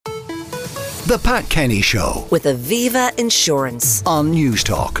The Pat Kenny Show with Aviva Insurance on News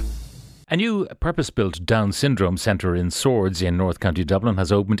Talk. A new purpose-built Down Syndrome Centre in Swords in North County Dublin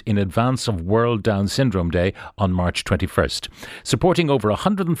has opened in advance of World Down Syndrome Day on March 21st. Supporting over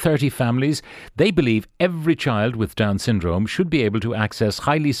 130 families, they believe every child with Down syndrome should be able to access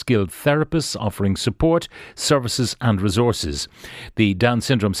highly skilled therapists offering support, services and resources. The Down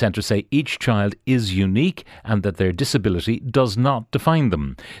Syndrome Centre say each child is unique and that their disability does not define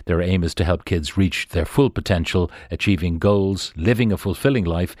them. Their aim is to help kids reach their full potential, achieving goals, living a fulfilling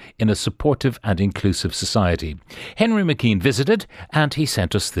life in a supportive and inclusive society. Henry McKean visited and he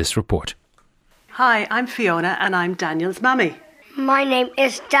sent us this report. Hi, I'm Fiona and I'm Daniel's mummy. My name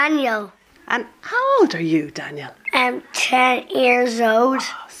is Daniel. And how old are you, Daniel? I'm 10 years old.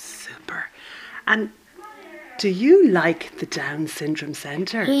 Oh, super. And do you like the Down Syndrome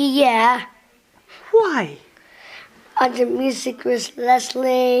Centre? Yeah. Why? I do music with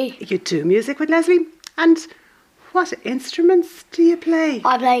Leslie. You do music with Leslie? And what instruments do you play?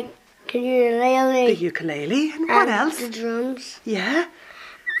 I play ukulele. The ukulele. And what else? The drums. Yeah.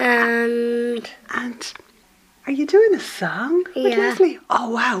 And are you doing a song with Yeah. Leslie? Oh,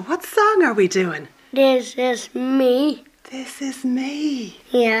 wow. What song are we doing? this is me. This is me.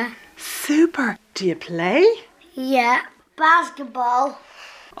 Yeah. Super. Do you play? Yeah. Basketball.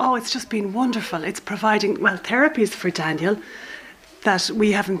 Oh, it's just been wonderful. It's providing, therapies for Daniel that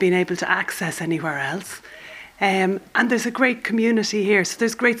we haven't been able to access anywhere else. And there's a great community here, so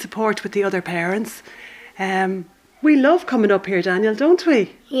there's great support with the other parents. We love coming up here, Daniel, don't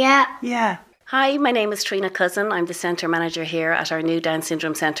we? Yeah. Yeah. Hi, my name is Trina Cousin. I'm the centre manager here at our new Down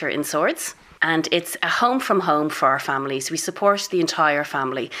Syndrome Centre in Swords. And it's a home from home for our families. We support the entire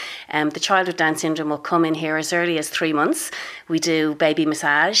family. The child with Down syndrome will come in here as early as 3 months. We do baby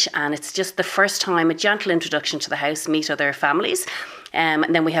massage, and it's just the first time, a gentle introduction to the house, meet other families. And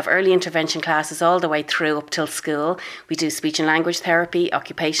then we have early intervention classes all the way through up till school. We do speech and language therapy,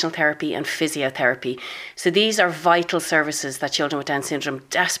 occupational therapy and physiotherapy. So these are vital services that children with Down syndrome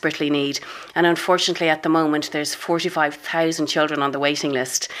desperately need. And unfortunately at the moment there's 45,000 children on the waiting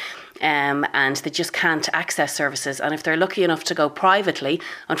list. And they just can't access services. And if they're lucky enough to go privately,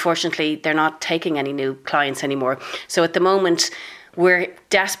 unfortunately, they're not taking any new clients anymore. So at the moment, we're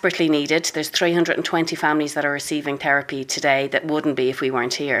desperately needed. There's 320 families that are receiving therapy today that wouldn't be if we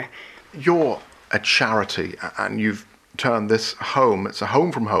weren't here. You're a charity and you've turned this home, it's a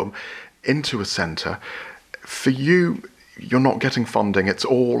home from home, into a centre. For you, you're not getting funding. It's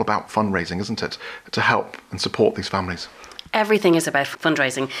all about fundraising, isn't it? To help and support these families. Everything is about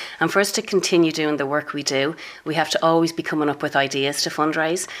fundraising, and for us to continue doing the work we do, we have to always be coming up with ideas to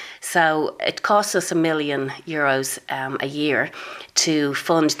fundraise. So it costs us €1 million a year to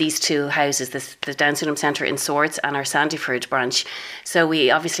fund these two houses, the Down Syndrome Centre in Swords and our Sandyford branch. So we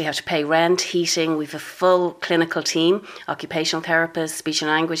obviously have to pay rent, heating, we have a full clinical team, occupational therapists, speech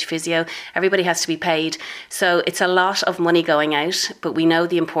and language, physio, everybody has to be paid. So it's a lot of money going out, but we know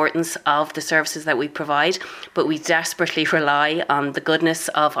the importance of the services that we provide, but we desperately rely on the goodness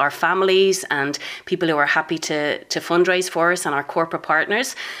of our families and people who are happy to fundraise for us and our corporate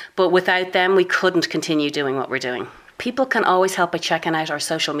partners. But without them, we couldn't continue doing what we're doing. People can always help by checking out our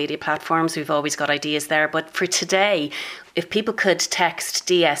social media platforms. We've always got ideas there. But for today, if people could text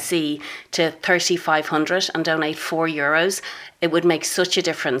DSC to 3500 and donate €4, it would make such a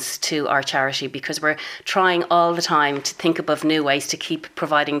difference to our charity, because we're trying all the time to think above new ways to keep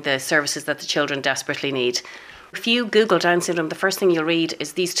providing the services that the children desperately need. If you Google Down syndrome, the first thing you'll read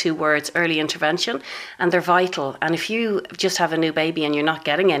is these two words, early intervention, and they're vital. And if you just have a new baby and you're not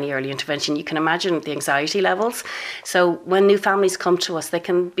getting any early intervention, you can imagine the anxiety levels. So when new families come to us, they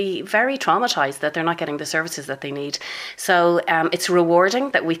can be very traumatised that they're not getting the services that they need. So it's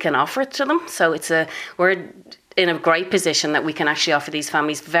rewarding that we can offer it to them. So we're in a great position that we can actually offer these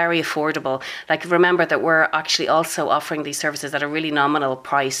families very affordable. Like, remember that we're actually also offering these services at a really nominal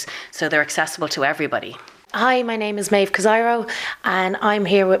price, so they're accessible to everybody. Hi, my name is Maeve Casairo and I'm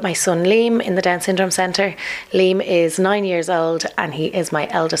here with my son Liam in the Down Syndrome Centre. Liam is 9 years old and he is my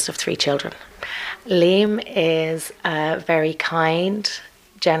eldest of 3 children. Liam is a very kind,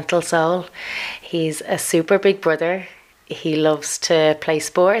 gentle soul. He's a super big brother. He loves to play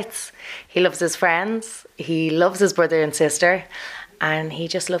sports. He loves his friends. He loves his brother and sister, and he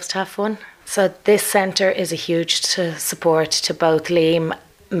just loves to have fun. So this centre is a huge support to both Liam,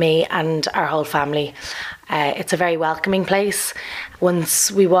 me and our whole family. It's a very welcoming place. Once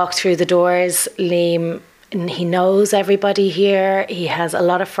we walk through the doors, Liam, he knows everybody here. He has a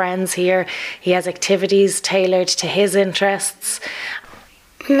lot of friends here. He has activities tailored to his interests.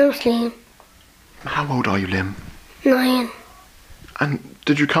 No, Liam. How old are you, Liam? 9. And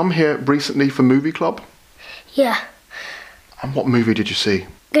Did you come here recently for movie club? Yeah. And what movie did you see?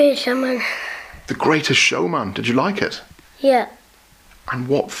 Good Showman. The Greatest Showman. Did you like it? Yeah. And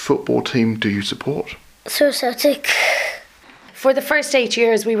what football team do you support? So Celtic. For the first 8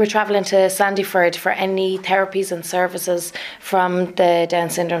 years, we were travelling to Sandyford for any therapies and services from the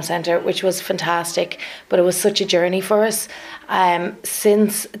Down Syndrome Centre, which was fantastic, but it was such a journey for us.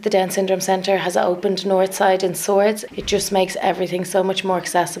 Since the Down Syndrome Centre has opened Northside in Swords, it just makes everything so much more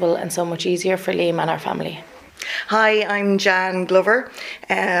accessible and so much easier for Liam and our family. Hi, I'm Jan Glover.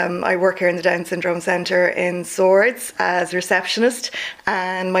 I work here in the Down Syndrome Centre in Swords as receptionist,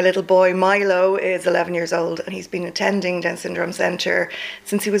 and my little boy Milo is 11 years old and he's been attending Down Syndrome Centre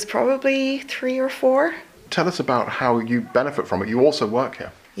since he was probably 3 or 4. Tell us about how you benefit from it. You also work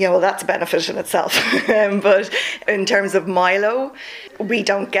here. Yeah, well, that's a benefit in itself. But in terms of Milo, we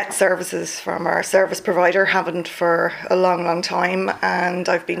don't get services from our service provider, haven't for a long, long time, and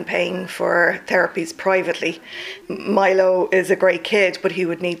I've been paying for therapies privately. Milo is a great kid, but he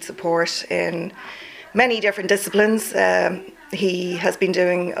would need support in many different disciplines. He has been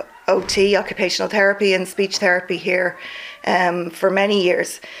doing OT, occupational therapy, and speech therapy here for many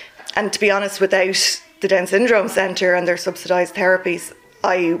years. And to be honest, without the Down Syndrome Centre and their subsidised therapies,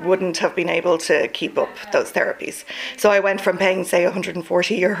 I wouldn't have been able to keep up those therapies. So I went from paying, say,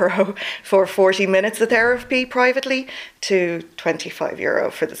 €140 for 40 minutes of therapy privately to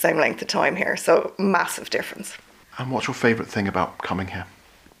 €25 for the same length of time here. So massive difference. And what's your favourite thing about coming here?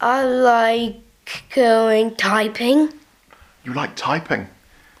 I like going typing. You like typing?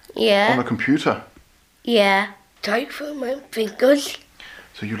 Yeah. On a computer? Yeah. Type with my fingers.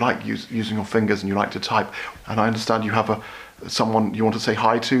 So you like using your fingers and you like to type. And I understand you have someone you want to say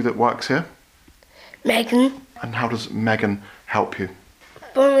hi to that works here? Megan. And how does Megan help you?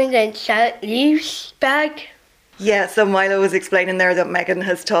 Pulling a salad leaves bag. Yeah, so Milo was explaining there that Megan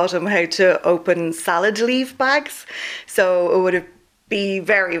has taught him how to open salad leaf bags. So it would be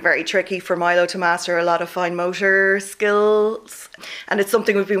very, very tricky for Milo to master a lot of fine motor skills. And it's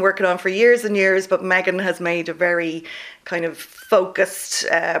something we've been working on for years and years, but Megan has made a very kind of focused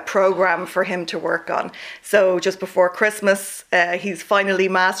program for him to work on. So just before Christmas, he's finally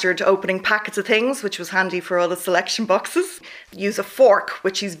mastered opening packets of things, which was handy for all the selection boxes. Use a fork,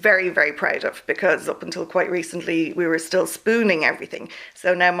 which he's very, very proud of, because up until quite recently, we were still spooning everything.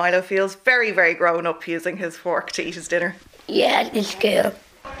 So now Milo feels very, very grown up using his fork to eat his dinner. Yeah, it's good.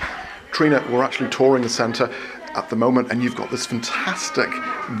 Trina, we're actually touring the centre at the moment, and you've got this fantastic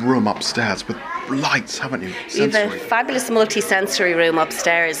room upstairs with lights, haven't you? We have a fabulous multi-sensory room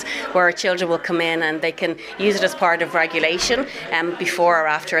upstairs where our children will come in and they can use it as part of regulation before or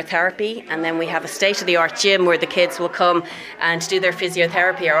after a therapy. And then we have a state-of-the-art gym where the kids will come and do their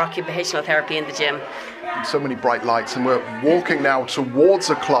physiotherapy or occupational therapy in the gym. So many bright lights, and we're walking now towards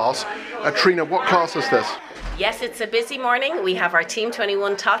a class. Trina, what class is this? Yes, it's a busy morning. We have our Team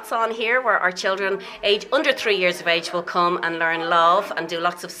 21 Tots on here where our children under 3 years of age will come and learn love and do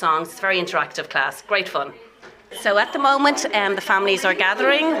lots of songs. It's a very interactive class, great fun. So at the moment the families are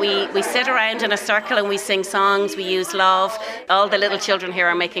gathering. We sit around in a circle and we sing songs, we use love. All the little children here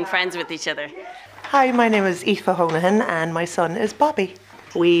are making friends with each other. Hi, my name is Aoife Honahan and my son is Bobby.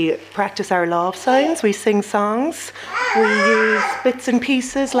 We practice our love signs, we sing songs, we use bits and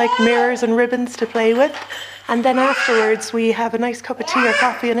pieces like mirrors and ribbons to play with. And then afterwards we have a nice cup of tea or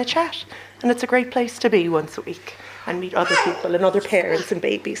coffee and a chat. And it's a great place to be once a week and meet other people and other parents and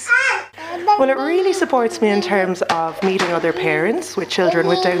babies. Well, it really supports me in terms of meeting other parents with children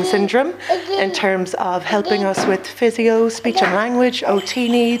with Down syndrome, in terms of helping us with physio, speech and language, OT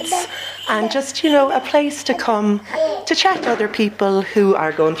needs, and just, a place to come to chat to other people who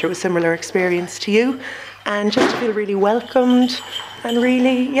are going through a similar experience to you, and just to feel really welcomed and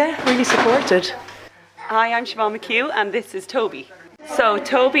really supported. Hi, I'm Siobhan McKean and this is Toby. So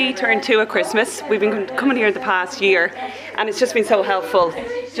Toby turned 2 at Christmas. We've been coming here the past year and it's just been so helpful,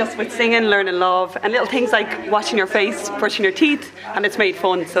 just with singing, learning love and little things like washing your face, brushing your teeth, and it's made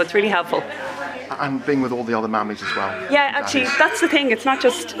fun, so it's really helpful. And being with all the other mammies as well. Yeah, actually that's the thing, it's not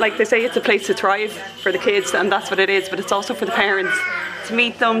just like they say it's a place to thrive for the kids and that's what it is, but it's also for the parents to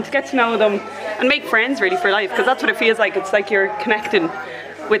meet them, to get to know them and make friends really for life, because that's what it feels like. It's like you're connecting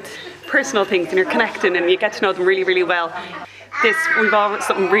with personal things and you're connecting and you get to know them really, really well. We've all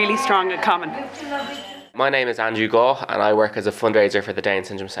something really strong in common. My name is Andrew Gaw and I work as a fundraiser for the Down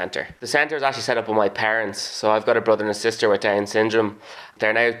Syndrome Centre. The centre is actually set up by my parents, so I've got a brother and a sister with Down syndrome,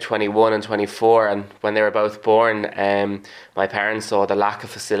 They're now 21 and 24, and when they were both born, my parents saw the lack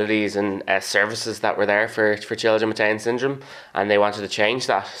of facilities and services that were there for children with Down syndrome, and they wanted to change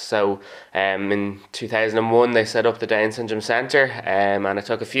that. So in 2001 they set up the Down Syndrome Centre, and it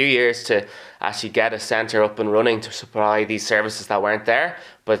took a few years to actually get a centre up and running to supply these services that weren't there.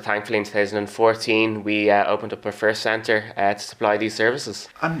 But thankfully in 2014 we opened up our first centre to supply these services.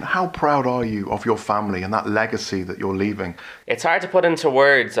 And how proud are you of your family and that legacy that you're leaving? It's hard to put into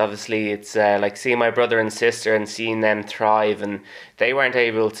words, obviously. It's like seeing my brother and sister and seeing them thrive, and they weren't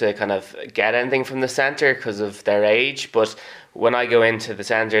able to kind of get anything from the centre because of their age. But when I go into the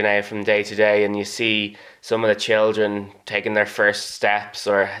centre now from day to day and you see some of the children taking their first steps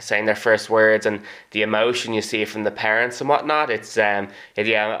or saying their first words, and the emotion you see from the parents and whatnot, it's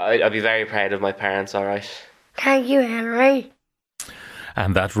I'll be very proud of my parents, all right. Thank you, Henry.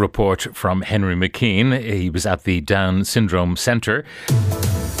 And that report from Henry McKean. He was at the Down Syndrome Centre.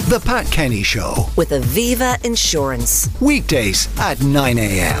 The Pat Kenny Show. With Aviva Insurance. Weekdays at 9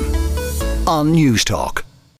 a.m. on News Talk.